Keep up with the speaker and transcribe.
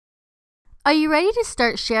Are you ready to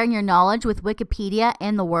start sharing your knowledge with Wikipedia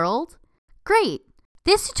and the world? Great!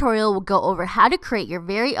 This tutorial will go over how to create your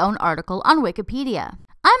very own article on Wikipedia.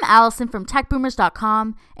 I'm Allison from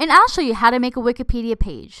techboomers.com, and I'll show you how to make a Wikipedia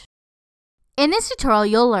page. In this tutorial,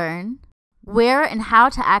 you'll learn where and how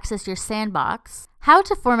to access your Sandbox, how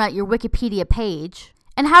to format your Wikipedia page,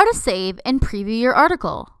 and how to save and preview your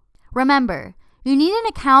article. Remember, you need an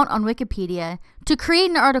account on Wikipedia to create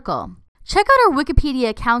an article. Check out our Wikipedia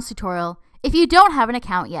accounts tutorial if you don't have an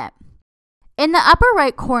account yet. In the upper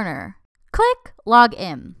right corner, click Log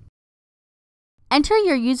In. Enter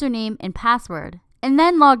your username and password, and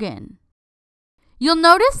then log in. You'll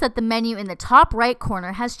notice that the menu in the top right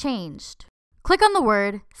corner has changed. Click on the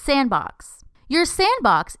word Sandbox. Your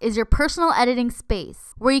Sandbox is your personal editing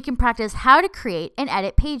space where you can practice how to create and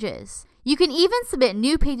edit pages. You can even submit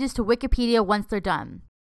new pages to Wikipedia once they're done.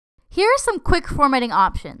 Here are some quick formatting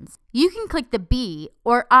options. You can click the B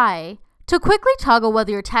or I to quickly toggle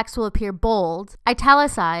whether your text will appear bold,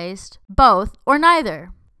 italicized, both, or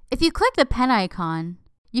neither. If you click the pen icon,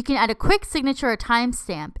 you can add a quick signature or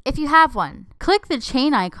timestamp if you have one. Click the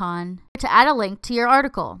chain icon to add a link to your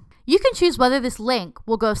article. You can choose whether this link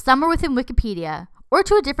will go somewhere within Wikipedia or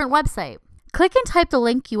to a different website. Click and type the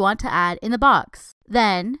link you want to add in the box.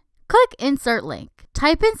 Then, click Insert Link.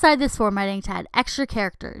 Type inside this formatting to add extra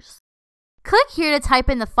characters. Click here to type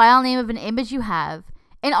in the file name of an image you have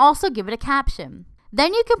and also give it a caption.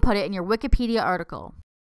 Then you can put it in your Wikipedia article.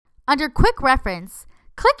 Under Quick Reference,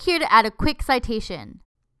 click here to add a quick citation.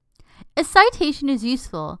 A citation is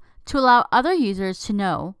useful to allow other users to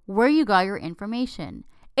know where you got your information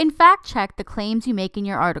and fact-check the claims you make in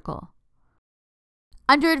your article.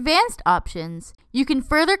 Under Advanced Options, you can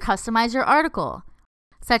further customize your article,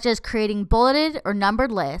 such as creating bulleted or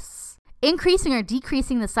numbered lists, increasing or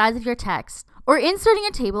decreasing the size of your text, or inserting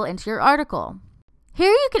a table into your article.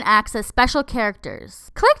 Here you can access special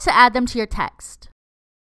characters. Click to add them to your text.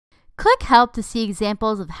 Click Help to see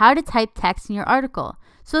examples of how to type text in your article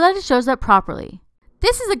so that it shows up properly.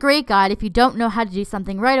 This is a great guide if you don't know how to do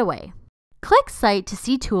something right away. Click Cite to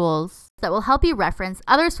see tools that will help you reference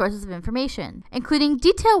other sources of information, including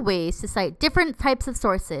detailed ways to cite different types of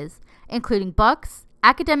sources, including books,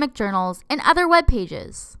 academic journals, and other web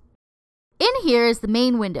pages. In here is the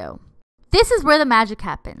main window. This is where the magic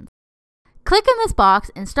happens. Click in this box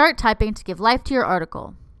and start typing to give life to your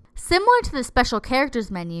article. Similar to the Special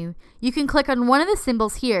Characters menu, you can click on one of the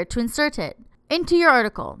symbols here to insert it into your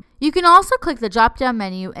article. You can also click the drop-down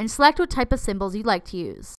menu and select what type of symbols you'd like to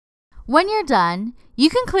use. When you're done, you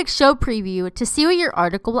can click Show Preview to see what your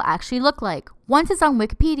article will actually look like once it's on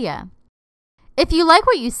Wikipedia. If you like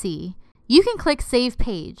what you see, you can click Save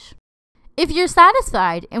Page. If you're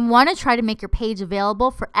satisfied and want to try to make your page available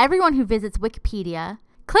for everyone who visits Wikipedia,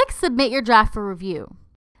 click Submit your draft for review.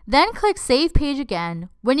 Then click Save Page again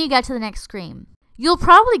when you get to the next screen. You'll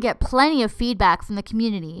probably get plenty of feedback from the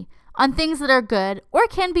community on things that are good or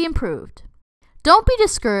can be improved. Don't be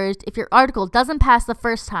discouraged if your article doesn't pass the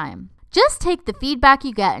first time. Just take the feedback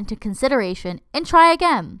you get into consideration and try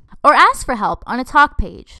again, or ask for help on a talk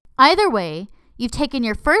page. Either way, you've taken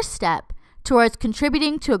your first step towards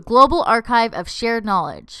contributing to a global archive of shared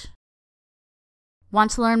knowledge.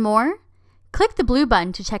 Want to learn more? Click the blue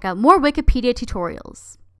button to check out more Wikipedia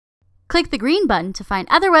tutorials. Click the green button to find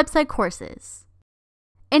other website courses.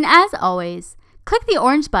 And as always, click the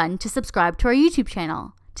orange button to subscribe to our YouTube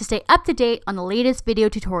channel to stay up to date on the latest video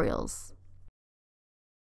tutorials.